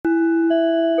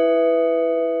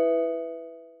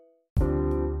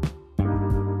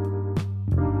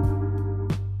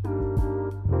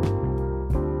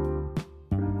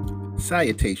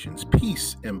Salutations,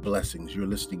 peace, and blessings. You're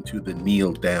listening to the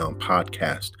Kneel Down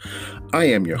podcast. I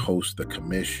am your host, The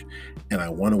Commish, and I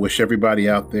want to wish everybody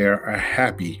out there a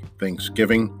happy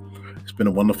Thanksgiving. It's been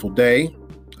a wonderful day.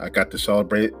 I got to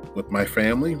celebrate with my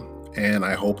family, and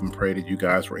I hope and pray that you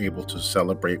guys were able to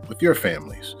celebrate with your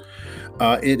families.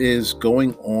 It is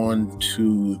going on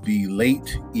to the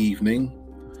late evening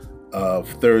of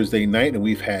Thursday night, and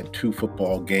we've had 2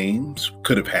 football games.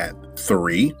 Could have had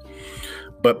 3.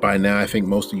 But by now, I think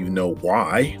most of you know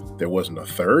why there wasn't a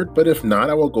third. But if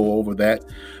not, I will go over that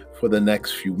for the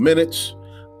next few minutes.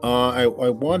 I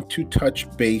want to touch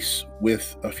base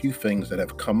with a few things that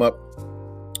have come up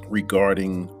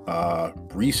regarding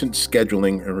recent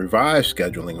scheduling and revised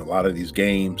scheduling. A lot of these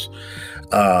games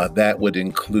that would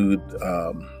include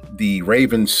the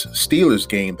Ravens-Steelers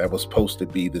game that was supposed to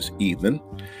be this evening,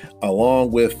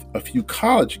 along with a few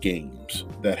college games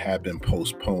that have been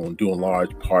postponed due in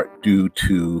large part due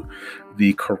to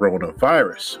the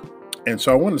coronavirus. And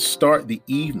so I want to start the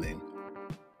evening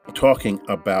talking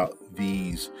about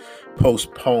these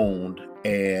postponed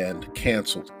and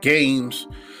canceled games.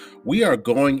 We are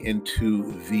going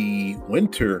into the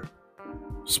winter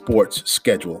sports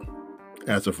schedule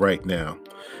as of right now,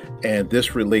 and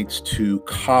this relates to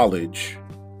college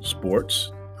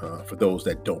sports, for those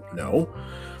that don't know.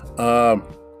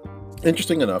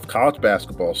 Interesting enough, college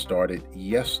basketball started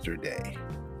yesterday.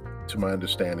 To my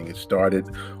understanding, it started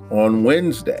on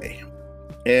Wednesday.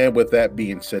 And with that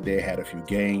being said, they had a few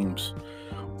games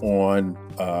on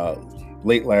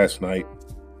late last night,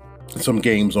 some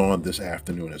games on this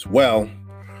afternoon as well.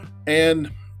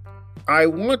 And I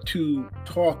want to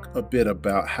talk a bit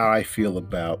about how I feel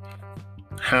about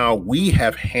how we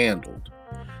have handled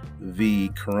the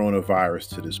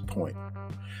coronavirus to this point.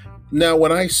 Now,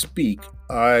 when I speak,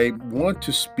 I want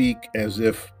to speak as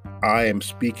if I am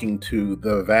speaking to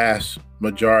the vast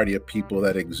majority of people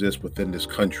that exist within this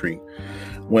country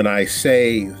when I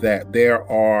say that there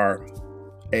are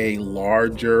a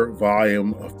larger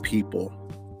volume of people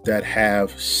that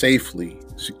have safely,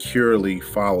 securely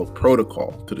followed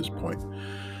protocol to this point.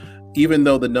 Even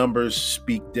though the numbers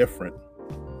speak different,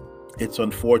 it's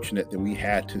unfortunate that we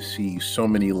had to see so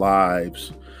many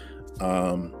lives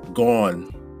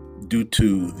gone due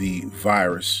to the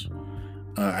virus.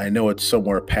 I know it's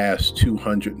somewhere past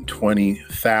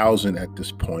 220,000 at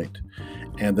this point,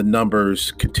 and the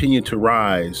numbers continue to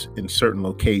rise in certain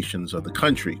locations of the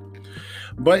country.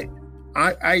 But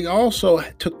I also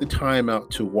took the time out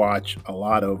to watch a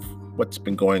lot of what's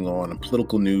been going on in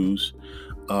political news.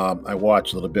 I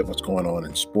watched a little bit what's going on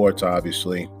in sports,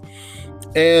 obviously.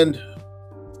 And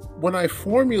when I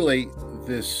formulate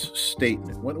this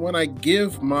statement, when I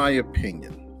give my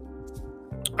opinion,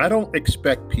 I don't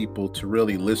expect people to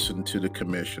really listen to the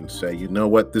commission and say, you know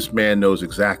what, this man knows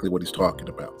exactly what he's talking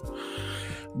about.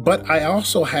 But I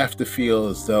also have to feel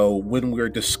as though when we're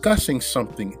discussing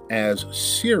something as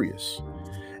serious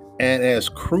and as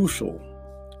crucial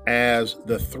as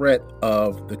the threat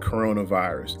of the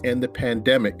coronavirus and the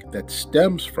pandemic that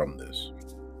stems from this,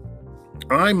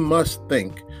 I must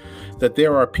think that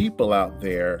there are people out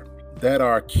there that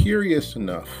are curious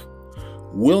enough,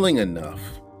 willing enough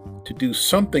to do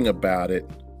something about it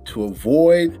to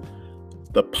avoid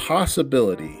the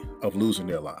possibility of losing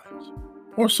their lives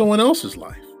or someone else's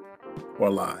life or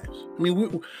lives. I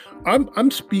mean,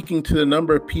 I'm speaking to the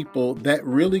number of people that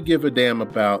really give a damn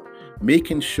about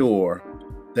making sure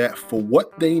that for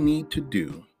what they need to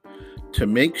do to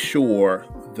make sure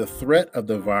the threat of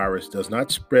the virus does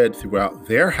not spread throughout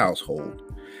their household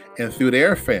and through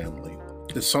their family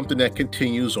is something that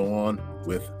continues on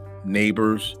with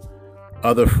neighbors,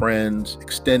 other friends,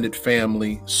 extended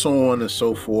family, so on and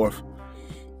so forth.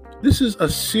 This is a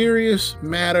serious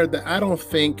matter that I don't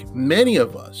think many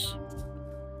of us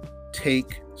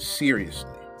take seriously.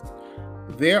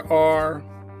 There are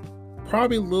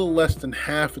probably a little less than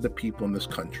half of the people in this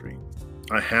country,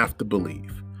 I have to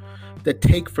believe, that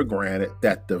take for granted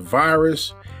that the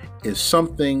virus is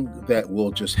something that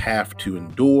we'll just have to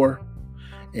endure,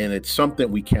 and it's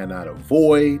something we cannot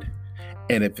avoid.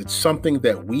 And if it's something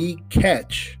that we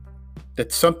catch,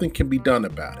 that something can be done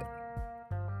about it.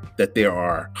 That there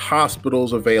are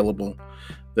hospitals available,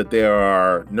 that there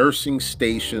are nursing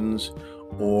stations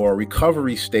or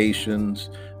recovery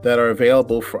stations that are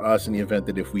available for us in the event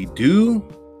that if we do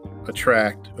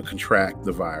attract or contract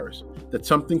the virus, that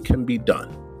something can be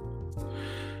done.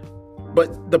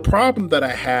 But the problem that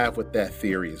I have with that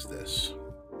theory is this.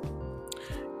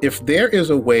 If there is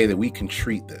a way that we can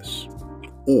treat this,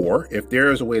 or if there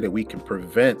is a way that we can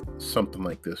prevent something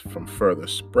like this from further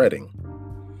spreading,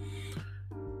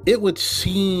 it would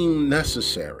seem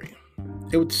necessary.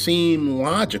 It would seem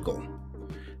logical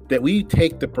that we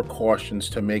take the precautions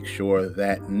to make sure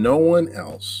that no one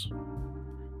else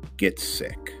gets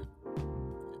sick.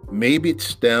 Maybe it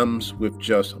stems with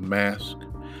just a mask.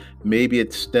 Maybe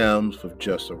it stems with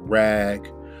just a rag.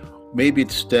 Maybe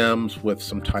it stems with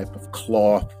some type of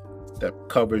cloth that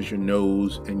covers your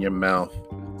nose and your mouth.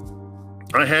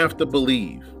 I have to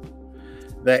believe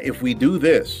that if we do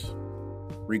this,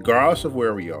 regardless of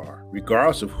where we are,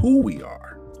 regardless of who we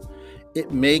are,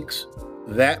 it makes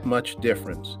that much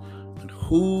difference on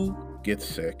who gets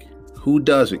sick, who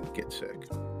doesn't get sick.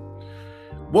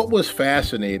 What was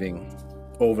fascinating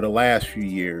over the last few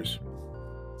years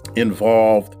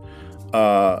involved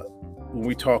when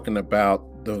we're talking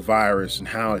about the virus and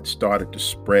how it started to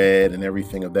spread and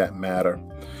everything of that matter.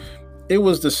 It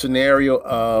was the scenario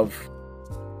of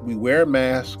we wear a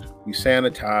mask, we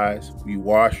sanitize, we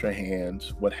wash our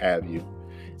hands, what have you,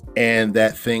 and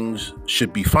that things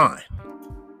should be fine.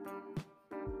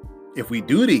 If we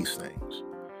do these things,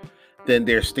 then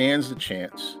there stands the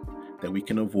chance that we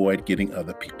can avoid getting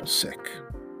other people sick.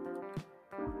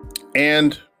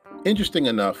 And interesting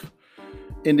enough,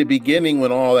 in the beginning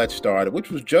when all that started,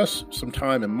 which was just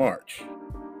sometime in March,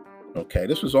 okay,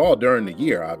 this was all during the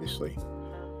year, obviously,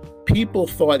 people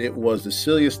thought it was the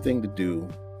silliest thing to do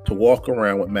to walk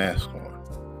around with masks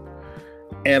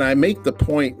on. And I make the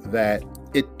point that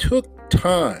it took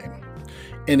time,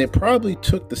 and it probably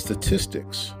took the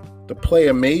statistics to play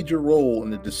a major role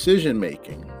in the decision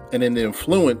making and in the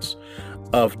influence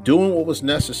of doing what was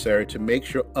necessary to make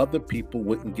sure other people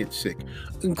wouldn't get sick,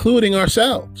 including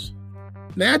ourselves.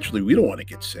 Naturally, we don't want to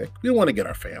get sick. We don't want to get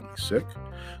our family sick.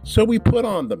 So we put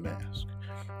on the mask.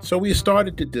 So we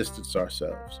started to distance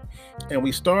ourselves, and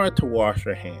we started to wash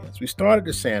our hands. We started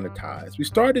to sanitize. We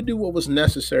started to do what was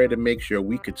necessary to make sure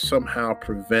we could somehow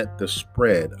prevent the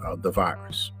spread of the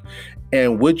virus.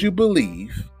 And would you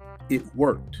believe it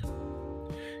worked?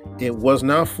 It was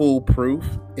not foolproof.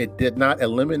 It did not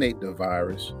eliminate the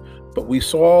virus, but we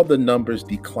saw the numbers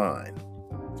decline.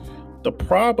 The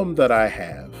problem that I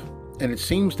have, and it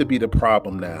seems to be the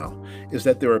problem now, is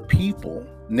that there are people,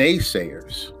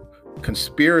 naysayers,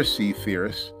 conspiracy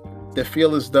theorists, that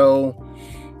feel as though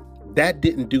that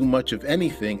didn't do much of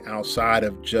anything outside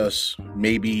of just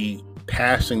maybe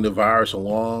passing the virus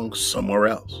along somewhere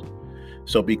else.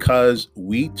 So because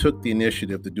we took the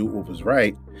initiative to do what was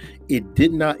right, it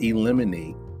did not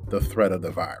eliminate the threat of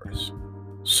the virus.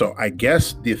 So I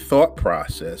guess the thought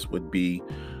process would be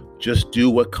just do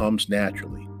what comes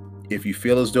naturally. If you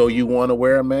feel as though you want to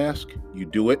wear a mask, you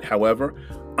do it. However,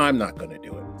 I'm not going to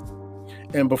do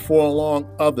it. And before long,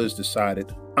 others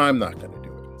decided, I'm not going to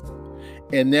do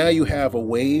it. And now you have a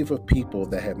wave of people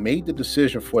that have made the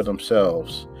decision for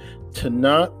themselves to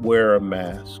not wear a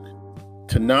mask,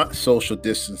 to not social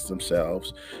distance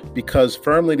themselves, because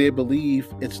firmly they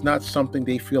believe it's not something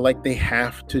they feel like they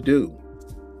have to do.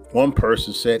 One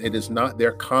person said it is not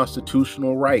their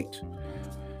constitutional right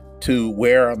to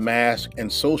wear a mask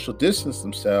and social distance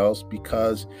themselves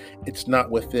because it's not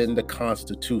within the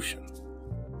Constitution.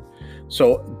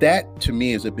 So that to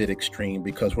me is a bit extreme,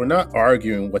 because we're not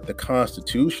arguing what the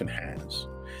Constitution has.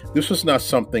 This was not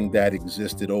something that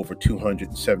existed over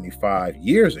 275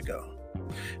 years ago.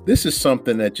 This is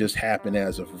something that just happened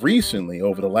as of recently,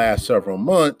 over the last several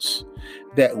months,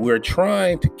 that we're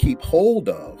trying to keep hold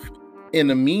of in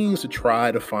a means to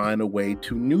try to find a way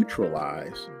to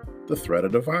neutralize the threat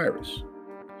of the virus.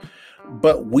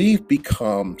 But we've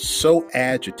become so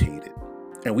agitated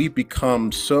and we've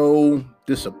become so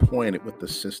disappointed with the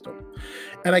system.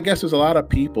 And I guess there's a lot of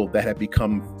people that have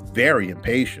become very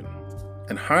impatient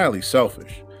and highly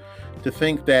selfish to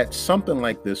think that something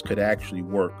like this could actually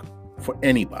work for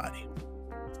anybody.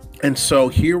 And so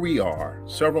here we are,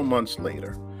 several months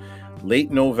later,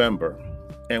 late November,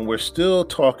 and we're still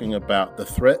talking about the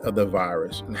threat of the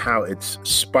virus and how it's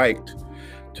spiked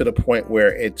to the point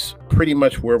where it's pretty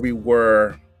much where we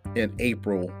were in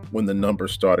April when the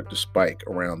numbers started to spike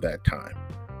around that time.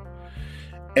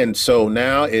 And so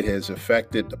now it has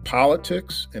affected the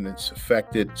politics and it's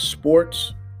affected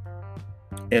sports.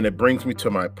 And it brings me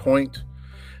to my point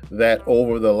that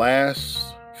over the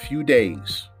last few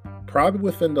days, probably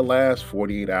within the last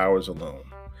 48 hours alone,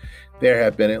 there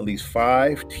have been at least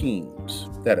 5 teams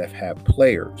that have had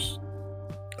players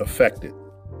affected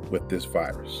with this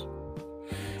virus.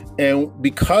 And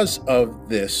because of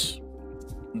this,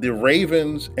 the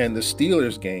Ravens and the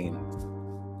Steelers game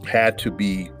had to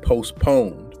be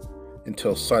postponed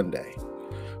until Sunday.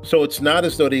 So it's not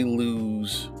as though they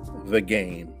lose the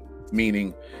game,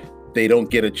 meaning they don't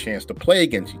get a chance to play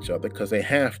against each other because they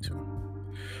have to.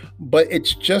 But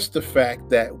it's just the fact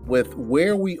that with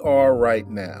where we are right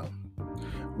now,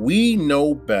 we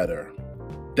know better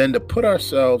than to put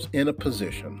ourselves in a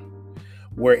position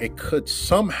where it could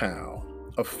somehow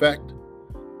affect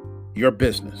your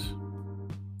business.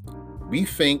 We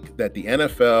think that the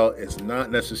NFL is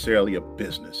not necessarily a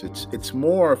business. It's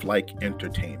more of like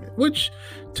entertainment, which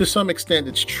to some extent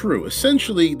it's true.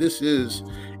 Essentially, this is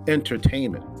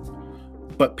entertainment.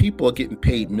 But people are getting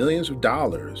paid millions of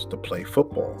dollars to play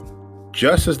football,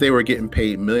 just as they were getting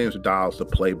paid millions of dollars to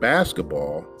play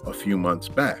basketball a few months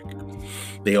back.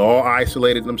 They all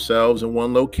isolated themselves in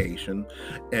one location,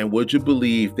 and would you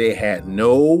believe they had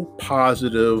no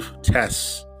positive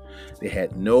tests? They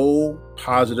had no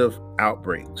positive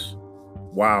outbreaks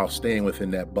while staying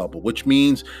within that bubble, which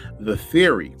means the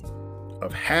theory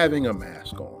of having a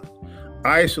mask on,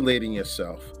 isolating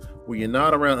yourself where you're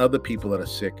not around other people that are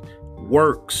sick,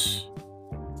 works.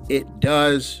 It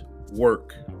does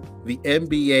work. The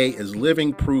NBA is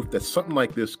living proof that something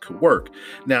like this could work.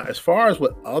 Now, as far as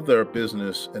what other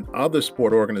business and other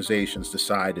sport organizations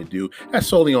decide to do, that's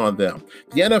solely on them.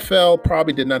 The NFL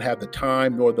probably did not have the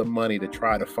time nor the money to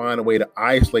try to find a way to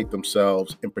isolate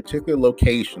themselves in particular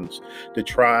locations to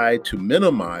try to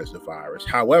minimize the virus.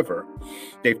 However,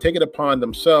 they've taken it upon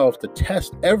themselves to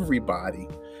test everybody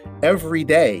every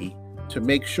day to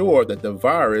make sure that the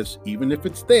virus, even if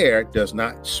it's there, does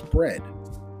not spread.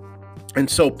 And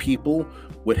so people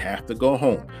would have to go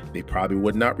home. They probably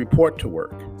would not report to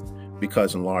work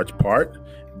because in large part,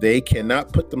 they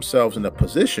cannot put themselves in a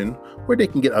position where they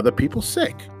can get other people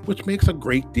sick, which makes a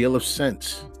great deal of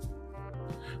sense.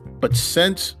 But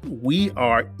since we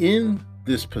are in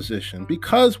this position,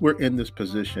 because we're in this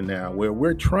position now where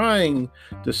we're trying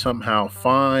to somehow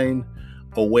find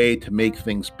a way to make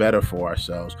things better for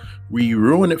ourselves, we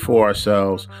ruin it for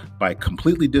ourselves by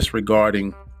completely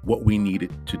disregarding what we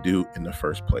needed to do in the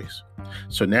first place.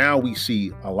 So now we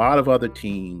see a lot of other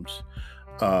teams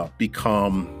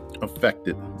become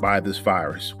affected by this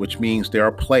virus, which means there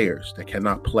are players that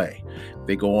cannot play.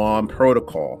 They go on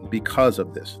protocol because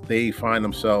of this. They find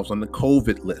themselves on the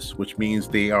COVID list, which means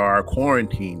they are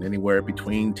quarantined anywhere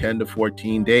between 10 to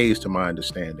 14 days, to my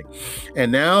understanding.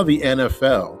 And now the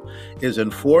NFL is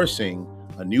enforcing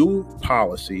a new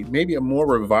policy, maybe a more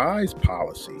revised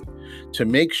policy, to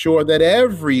make sure that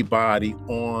everybody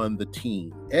on the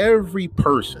team, every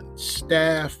person,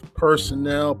 staff,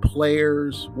 personnel,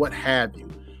 players, what have you,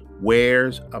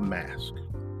 wears a mask.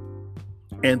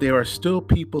 And there are still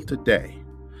people today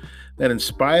that, in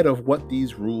spite of what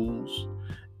these rules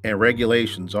and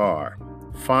regulations are,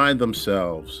 find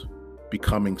themselves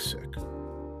becoming sick.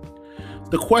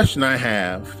 The question I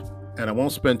have, and I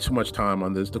won't spend too much time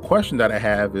on this, the question that I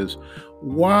have is,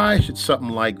 why should something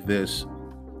like this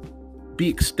be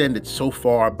extended so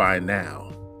far at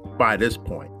this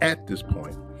point,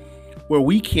 where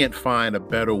we can't find a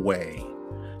better way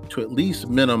to at least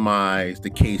minimize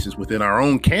the cases within our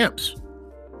own camps,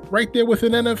 right there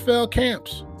within NFL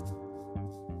camps?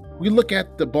 We look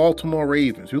at the Baltimore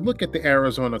Ravens, we look at the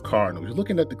Arizona Cardinals, we're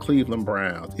looking at the Cleveland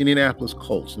Browns, Indianapolis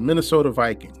Colts, the Minnesota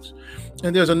Vikings,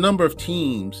 and there's a number of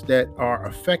teams that are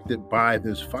affected by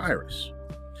this virus.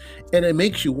 And it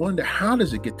makes you wonder, how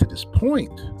does it get to this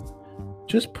point?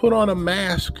 Just put on a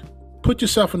mask, put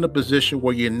yourself in a position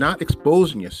where you're not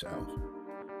exposing yourself,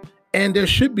 and there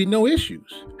should be no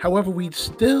issues. However, we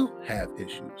still have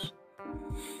issues.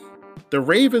 The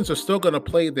Ravens are still going to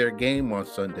play their game on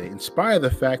Sunday, in spite of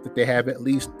the fact that they have at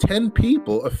least 10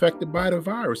 people affected by the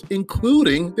virus,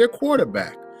 including their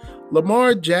quarterback.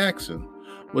 Lamar Jackson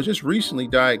was just recently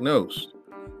diagnosed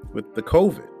with the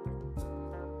COVID.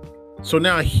 So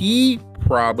now he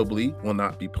probably will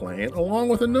not be playing, along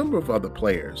with a number of other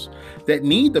players that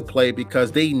need to play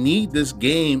because they need this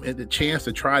game and the chance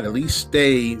to try to at least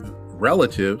stay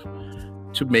relative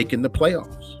to making the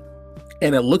playoffs.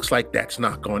 And it looks like that's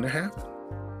not going to happen.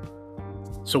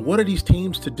 So what are these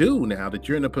teams to do now that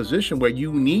you're in a position where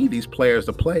you need these players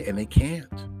to play and they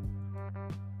can't?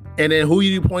 And then who do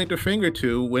you point the finger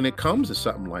to when it comes to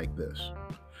something like this?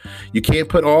 You can't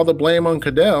put all the blame on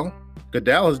Goodell.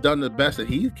 Goodell has done the best that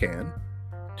he can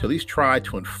to at least try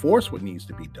to enforce what needs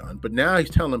to be done. But now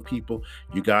he's telling people,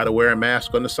 you got to wear a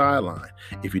mask on the sideline.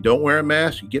 If you don't wear a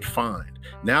mask, you get fined.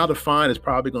 Now the fine is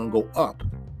probably going to go up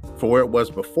for where it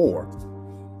was before.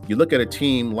 You look at a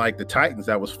team like the Titans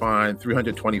that was fined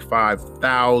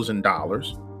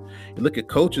 $325,000. You look at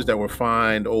coaches that were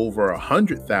fined over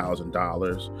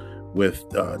 $100,000 with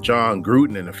John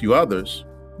Gruden and a few others.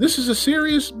 This is a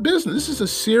serious business. This is a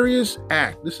serious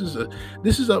act. This is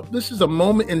a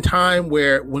moment in time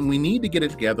where when we need to get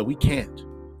it together, we can't.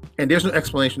 And there's no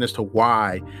explanation as to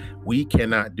why we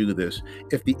cannot do this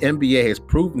if the NBA has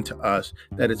proven to us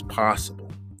that it's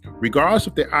possible. Regardless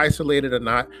if they're isolated or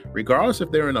not, regardless if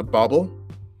they're in a bubble,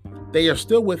 they are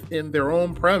still within their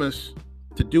own premise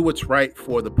to do what's right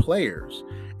for the players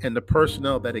and the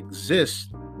personnel that exists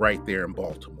right there in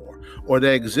Baltimore, or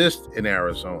that exist in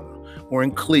Arizona, or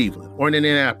in Cleveland, or in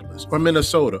Indianapolis, or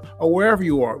Minnesota, or wherever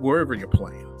you are, wherever you're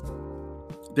playing.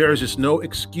 There is just no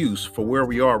excuse for where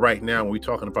we are right now when we're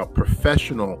talking about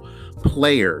professional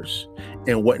players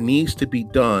and what needs to be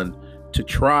done to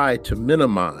try to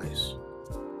minimize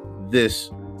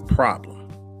this problem.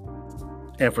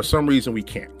 And for some reason, we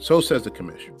can't. So says the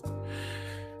commission.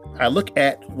 I look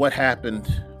at what happened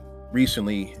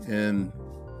recently in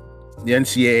the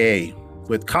NCAA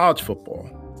with college football.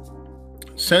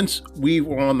 Since we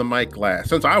were on the mic last,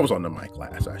 since I was on the mic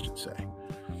last, I should say,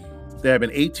 there have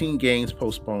been 18 games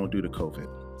postponed due to COVID.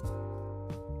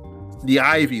 The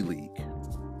Ivy League,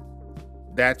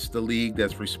 that's the league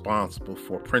that's responsible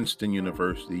for Princeton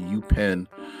University, UPenn,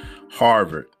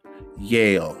 Harvard,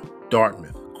 Yale,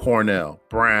 Dartmouth, Cornell,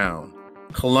 Brown,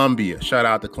 Columbia, shout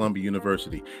out to Columbia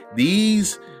University.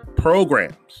 These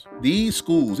programs, these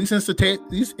schools, these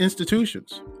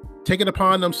institutions take it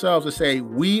upon themselves to say,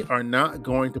 we are not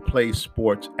going to play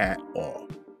sports at all.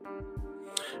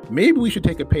 Maybe we should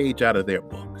take a page out of their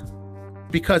book,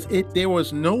 because there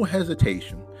was no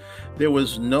hesitation. There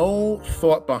was no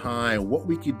thought behind what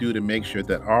we could do to make sure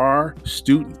that our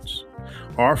students,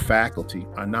 our faculty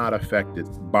are not affected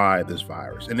by this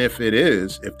virus. And if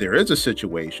there is a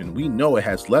situation, we know it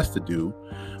has less to do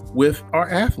with our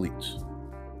athletes.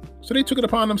 So they took it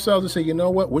upon themselves to say, you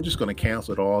know what, we're just going to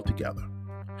cancel it all together.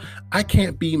 I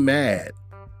can't be mad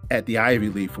at the Ivy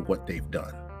League for what they've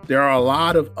done. There are a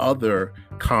lot of other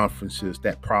conferences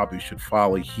that probably should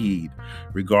follow heed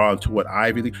regarding to what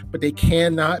Ivy League, but they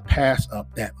cannot pass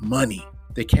up that money.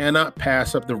 They cannot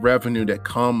pass up the revenue that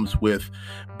comes with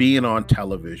being on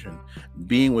television,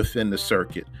 being within the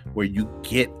circuit where you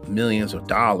get millions of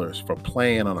dollars for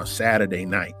playing on a Saturday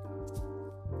night.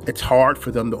 It's hard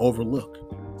for them to overlook.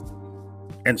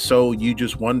 And so you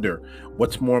just wonder,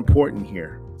 what's more important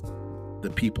here? The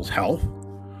people's health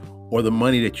or the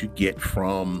money that you get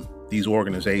from these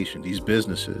organizations, these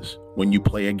businesses, when you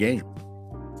play a game?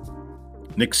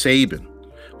 Nick Saban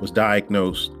was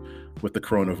diagnosed with the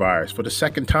coronavirus for the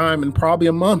second time in probably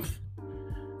a month.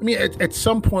 I mean, at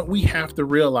some point we have to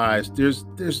realize there's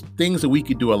things that we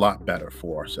could do a lot better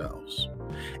for ourselves.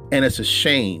 And it's a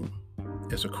shame.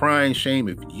 It's a crying shame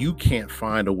if you can't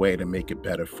find a way to make it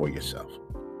better for yourself.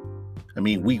 I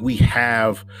mean, we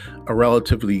have a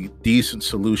relatively decent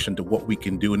solution to what we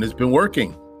can do, and it's been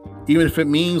working. Even if it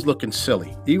means looking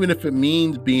silly, even if it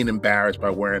means being embarrassed by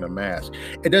wearing a mask,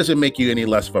 it doesn't make you any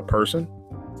less of a person.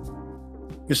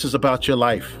 This is about your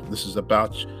life. This is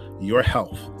about your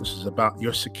health. This is about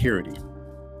your security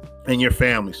and your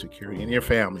family's security and your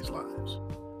family's lives.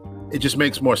 It just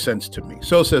makes more sense to me.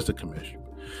 So says the commission.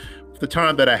 For the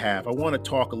time that I have, I want to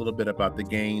talk a little bit about the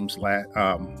games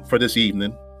for this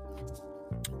evening.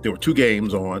 There were two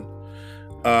games on.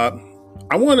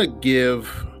 I want to give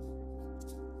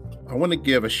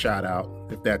a shout out,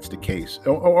 if that's the case. I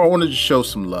want to just show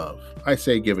some love. I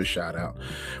say give a shout out.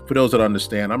 For those that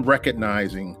understand, I'm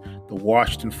recognizing the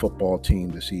Washington football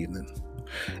team this evening.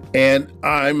 And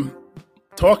I'm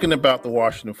talking about the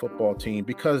Washington football team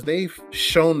because they've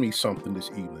shown me something this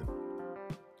evening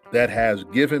that has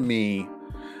given me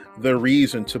the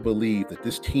reason to believe that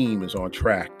this team is on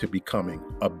track to becoming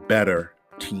a better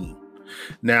team.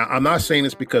 Now, I'm not saying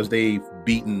this because they've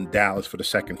beaten Dallas for the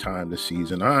second time this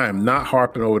season. I am not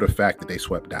harping over the fact that they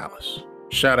swept Dallas.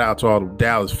 Shout out to all the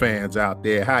Dallas fans out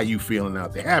there. How you feeling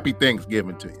out there? Happy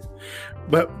Thanksgiving to you.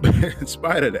 But in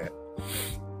spite of that,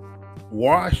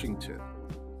 Washington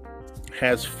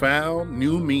has found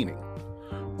new meaning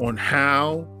on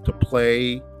how to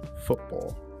play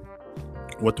football.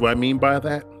 What do I mean by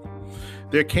that?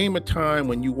 There came a time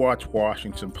when you watch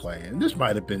Washington play, and this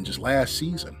might have been just last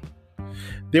season.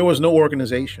 There was no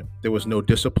organization, there was no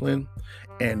discipline,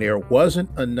 and there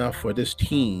wasn't enough for this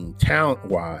team,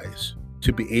 talent-wise,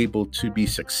 to be able to be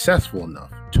successful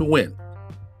enough to win.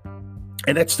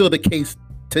 And that's still the case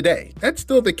today. That's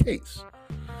still the case.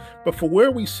 But for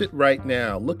where we sit right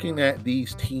now, looking at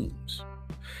these teams,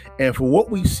 and for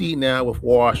what we see now with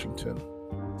Washington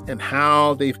and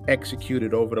how they've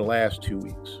executed over the last 2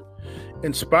 weeks,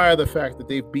 in spite of the fact that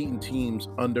they've beaten teams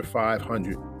under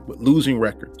 500 with losing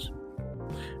records,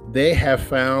 they have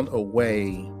found a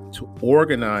way to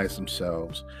organize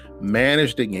themselves,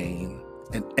 manage the game,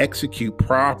 and execute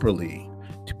properly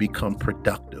to become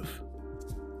productive.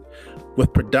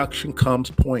 With production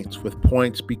comes points. With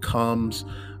points becomes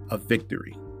a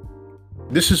victory.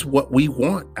 This is what we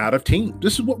want out of teams.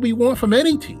 This is what we want from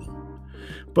any team.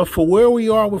 But for where we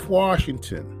are with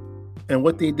Washington And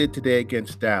what they did today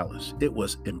against Dallas, it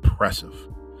was impressive.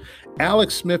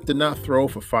 Alex Smith did not throw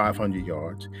for 500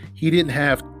 yards. He didn't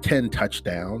have 10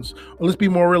 touchdowns. Or let's be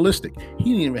more realistic, he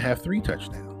didn't even have 3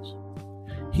 touchdowns.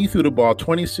 He threw the ball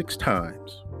 26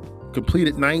 times,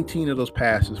 completed 19 of those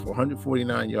passes for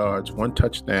 149 yards, 1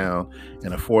 touchdown,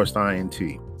 and a forced INT.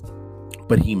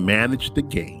 But he managed the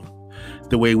game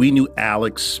the way we knew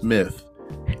Alex Smith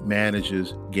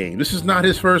manages games. This is not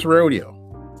his first rodeo.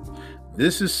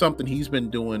 This is something he's been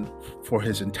doing for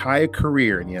his entire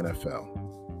career in the NFL.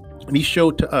 And he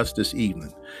showed to us this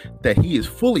evening that he is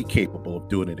fully capable of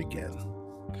doing it again.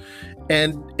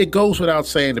 And it goes without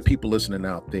saying to people listening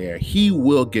out there, he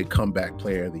will get comeback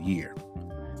player of the year.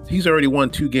 He's already won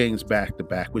 2 games back to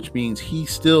back, which means he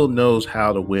still knows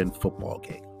how to win football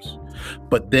games.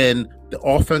 But then the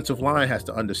offensive line has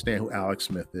to understand who Alex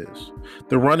Smith is.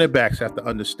 The running backs have to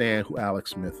understand who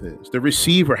Alex Smith is. The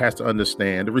receiver has to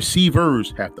understand. The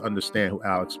receivers have to understand who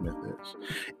Alex Smith is.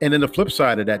 And then the flip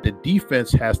side of that, the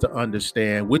defense has to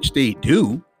understand, which they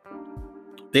do.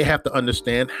 They have to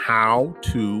understand how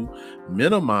to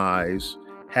minimize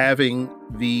having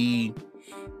the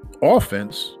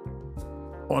offense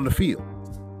on the field.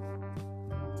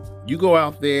 You go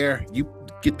out there, you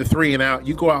get the 3 and out,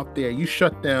 you go out there, you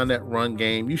shut down that run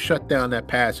game, you shut down that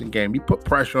passing game, you put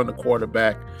pressure on the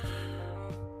quarterback,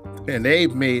 and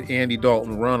they've made Andy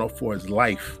Dalton run for his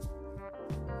life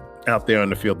out there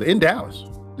on the field in Dallas.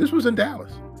 This was in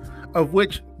Dallas, of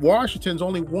which Washington's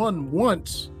only won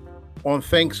once on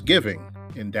Thanksgiving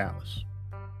in Dallas.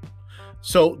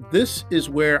 So this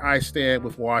is where I stand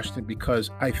with Washington,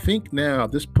 because I think now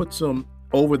this puts them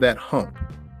over that hump,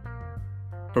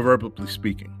 proverbially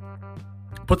speaking.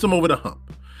 Puts them over the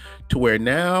hump to where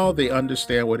now they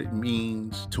understand what it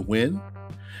means to win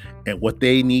and what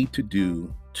they need to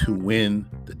do to win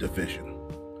the division.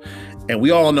 And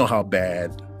we all know how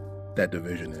bad that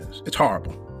division is. It's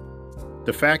horrible.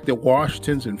 The fact that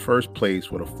Washington's in first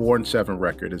place with a 4-7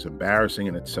 record is embarrassing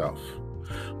in itself.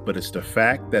 But it's the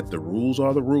fact that the rules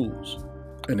are the rules.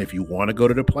 And if you want to go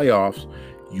to the playoffs,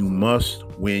 you must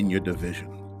win your division.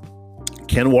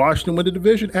 Can Washington win the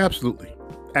division? Absolutely.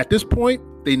 At this point,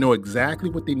 they know exactly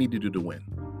what they need to do to win.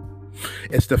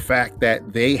 It's the fact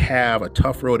that they have a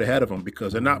tough road ahead of them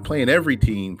because they're not playing every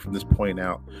team from this point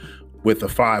out with a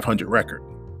 500 record.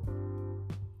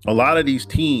 A lot of these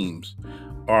teams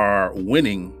are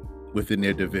winning within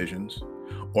their divisions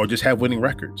or just have winning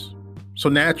records. So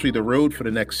naturally, the road for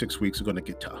the next 6 weeks is going to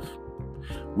get tough.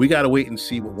 We got to wait and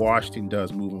see what Washington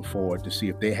does moving forward to see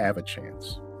if they have a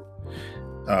chance.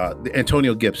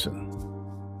 Antonio Gibson,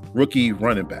 rookie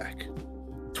running back,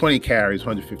 20 carries,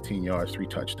 115 yards, 3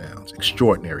 touchdowns.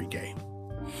 Extraordinary game.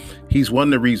 He's one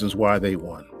of the reasons why they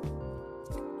won.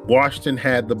 Washington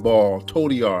had the ball,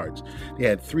 total yards. They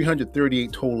had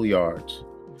 338 total yards.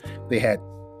 They had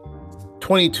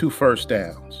 22 first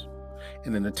downs.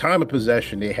 And in the time of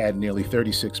possession, they had nearly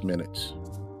 36 minutes.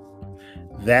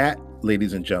 That,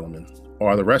 ladies and gentlemen,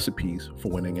 are the recipes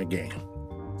for winning a game.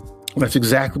 That's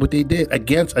exactly what they did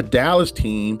against a Dallas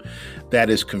team that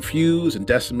is confused and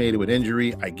decimated with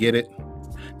injury. I get it.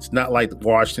 It's not like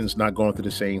Washington's not going through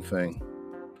the same thing.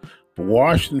 But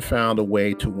Washington found a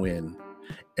way to win.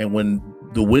 And when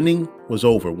the winning was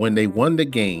over, when they won the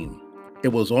game, it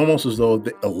was almost as though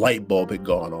a light bulb had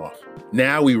gone off.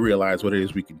 Now we realize what it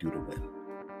is we can do to win.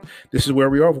 This is where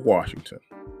we are with Washington.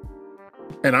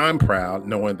 And I'm proud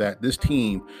knowing that this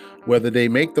team, whether they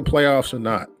make the playoffs or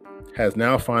not, has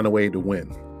now found a way to win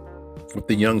with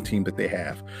the young team that they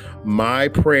have. My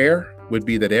prayer would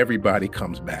be that everybody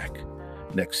comes back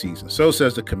next season. So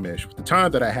says the commish. With the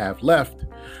time that I have left,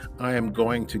 I am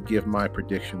going to give my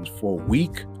predictions for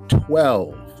week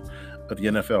 12 of the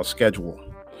NFL schedule.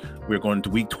 We're going to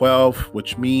week 12,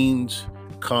 which means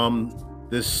come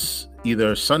this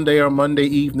either Sunday or Monday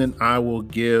evening, I will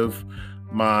give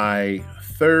my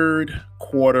third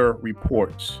quarter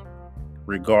reports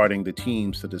regarding the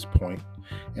teams to this point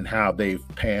and how they've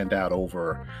panned out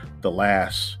over the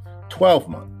last 12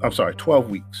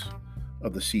 weeks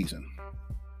of the season.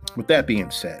 With that being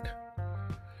said,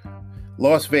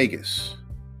 Las Vegas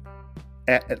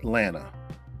at Atlanta.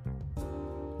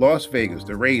 Las Vegas,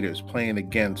 the Raiders playing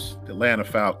against the Atlanta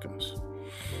Falcons.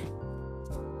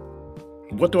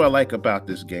 What do I like about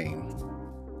this game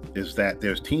is that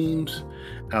there's teams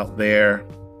out there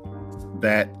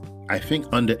that I think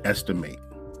underestimate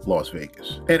Las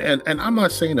Vegas. And I'm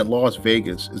not saying that Las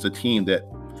Vegas is a team that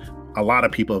a lot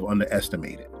of people have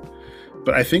underestimated.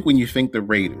 But I think when you think the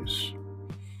Raiders,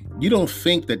 you don't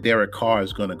think that Derek Carr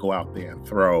is going to go out there and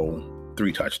throw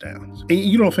 3 touchdowns. And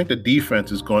you don't think the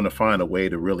defense is going to find a way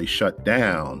to really shut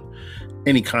down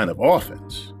any kind of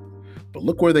offense. But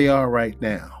look where they are right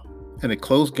now. In a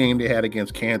close game they had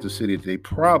against Kansas City, they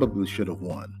probably should have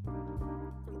won.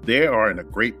 They are in a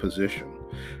great position,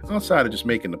 outside of just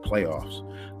making the playoffs,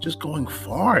 just going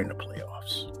far in the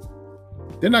playoffs.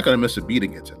 They're not going to miss a beat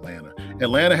against Atlanta.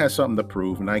 Atlanta has something to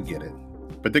prove, and I get it.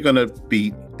 But they're going to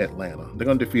beat Atlanta. They're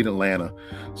going to defeat Atlanta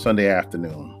Sunday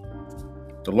afternoon.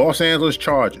 The Los Angeles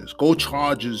Chargers, go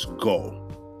Chargers, go.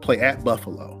 Play at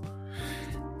Buffalo.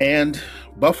 And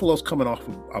Buffalo's coming off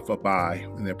a bye,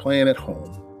 and they're playing at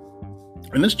home.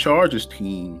 And this Chargers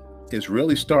team is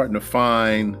really starting to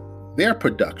find their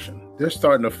production. They're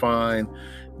starting to find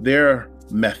their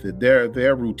method,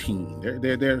 their routine.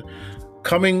 They're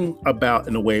coming about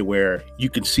in a way where you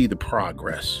can see the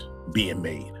progress being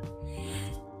made.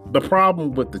 The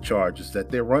problem with the Chargers is that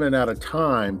they're running out of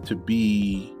time to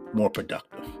be more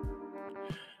productive.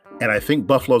 And I think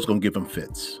Buffalo's going to give them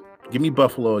fits. Give me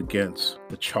Buffalo against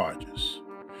the Chargers.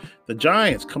 The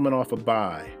Giants coming off a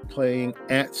bye, playing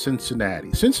at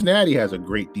Cincinnati. Cincinnati has a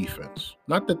great defense.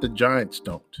 Not that the Giants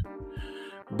don't.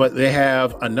 But they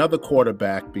have another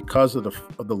quarterback because of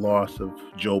the loss of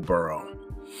Joe Burrow.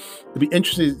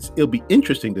 It'll be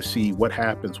interesting to see what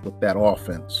happens with that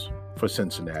offense for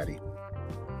Cincinnati.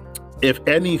 If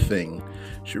anything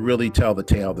should really tell the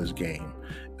tale of this game,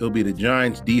 it'll be the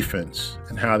Giants' defense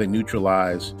and how they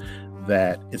neutralize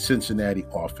that Cincinnati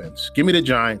offense. Give me the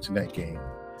Giants in that game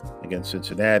against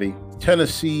Cincinnati.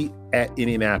 Tennessee at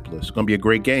Indianapolis. It's going to be a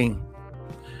great game.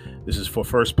 This is for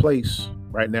first place.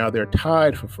 Right now, they're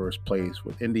tied for first place,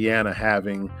 with Indiana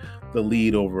having the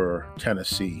lead over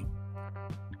Tennessee.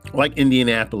 I like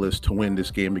Indianapolis to win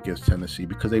this game against Tennessee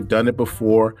because they've done it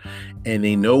before and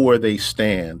they know where they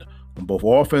stand on both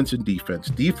offense and defense.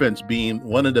 Defense being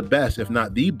one of the best, if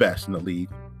not the best in the league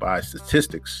by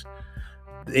statistics.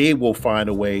 They will find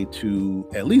a way to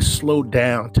at least slow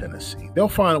down Tennessee. They'll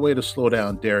find a way to slow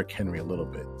down Derrick Henry a little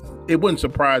bit. It wouldn't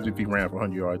surprise me if he ran for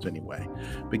 100 yards anyway.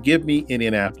 But give me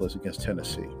Indianapolis against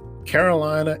Tennessee.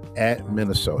 Carolina at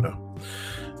Minnesota.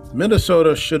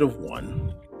 Minnesota should have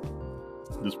won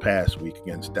this past week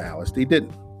against Dallas. They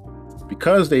didn't.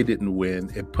 Because they didn't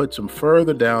win, it puts them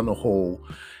further down the hole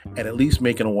at least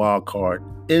making a wild card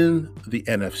in the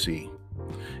NFC.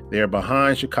 They're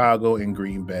behind Chicago and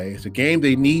Green Bay. It's a game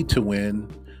they need to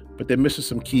win, but they're missing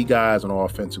some key guys on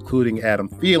offense, including Adam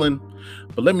Thielen.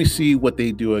 But let me see what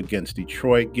they do against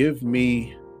Detroit. Give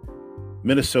me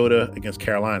Minnesota against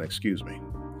Carolina,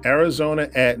 Arizona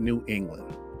at New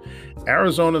England.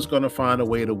 Arizona's going to find a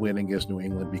way to win against New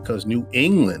England because New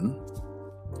England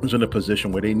is in a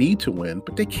position where they need to win,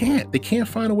 but they can't. They can't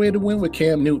find a way to win with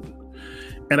Cam Newton.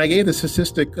 And I gave the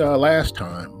statistic last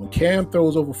time. When Cam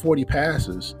throws over 40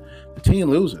 passes, the team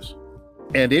loses.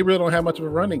 And they really don't have much of a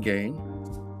running game.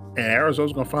 And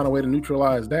Arizona's going to find a way to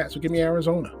neutralize that. So give me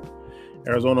Arizona.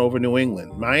 Arizona over New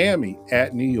England. Miami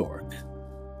at New York.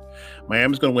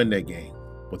 Miami's going to win that game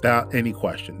without any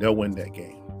question. They'll win that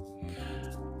game.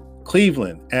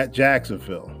 Cleveland at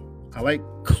Jacksonville. I like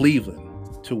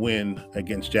Cleveland to win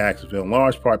against Jacksonville, in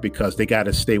large part because they got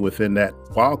to stay within that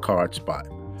wild card spot.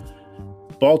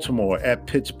 Baltimore at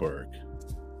Pittsburgh.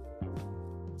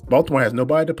 Baltimore has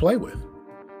nobody to play with.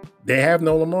 They have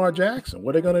no Lamar Jackson.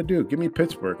 What are they going to do? Give me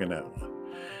Pittsburgh in that one.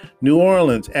 New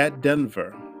Orleans at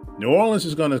Denver. New Orleans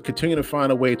is going to continue to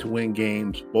find a way to win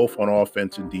games, both on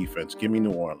offense and defense. Give me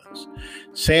New Orleans.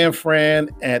 San Fran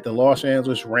at the Los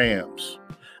Angeles Rams.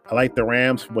 I like the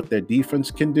Rams for what their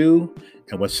defense can do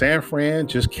and what San Fran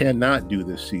just cannot do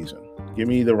this season. Give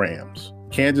me the Rams.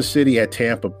 Kansas City at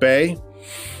Tampa Bay.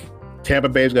 Tampa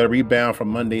Bay's got a rebound from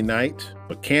Monday night,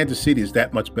 but Kansas City is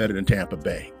that much better than Tampa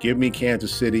Bay. Give me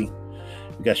Kansas City.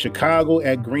 We got Chicago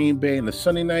at Green Bay in the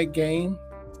Sunday night game.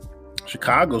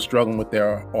 Chicago's struggling with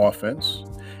their offense,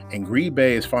 and Green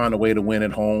Bay is finding a way to win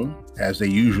at home, as they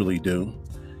usually do.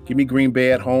 Give me Green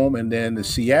Bay at home, and then the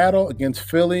Seattle against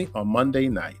Philly on Monday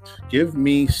night. Give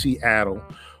me Seattle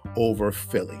over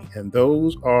Philly. And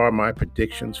those are my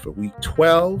predictions for Week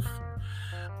 12.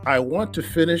 I want to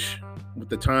finish with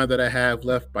the time that I have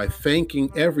left by thanking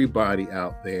everybody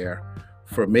out there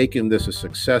for making this a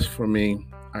success for me.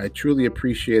 I truly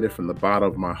appreciate it from the bottom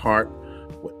of my heart,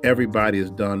 what everybody has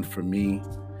done for me.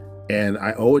 And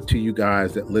I owe it to you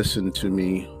guys that listen to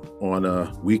me on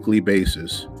a weekly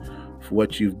basis for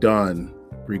what you've done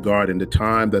regarding the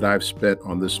time that I've spent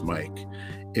on this mic.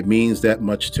 It means that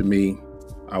much to me.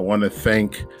 I want to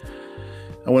thank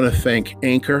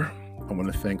Anchor. I want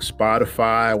to thank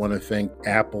Spotify. I want to thank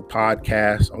Apple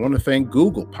Podcasts. I want to thank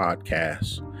Google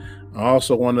Podcasts. I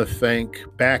also want to thank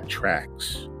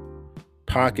Backtracks,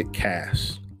 Pocket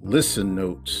Casts, Listen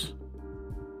Notes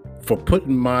for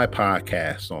putting my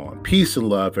podcast on. Peace and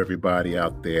love, everybody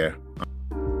out there.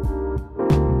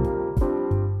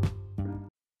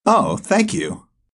 Oh, thank you.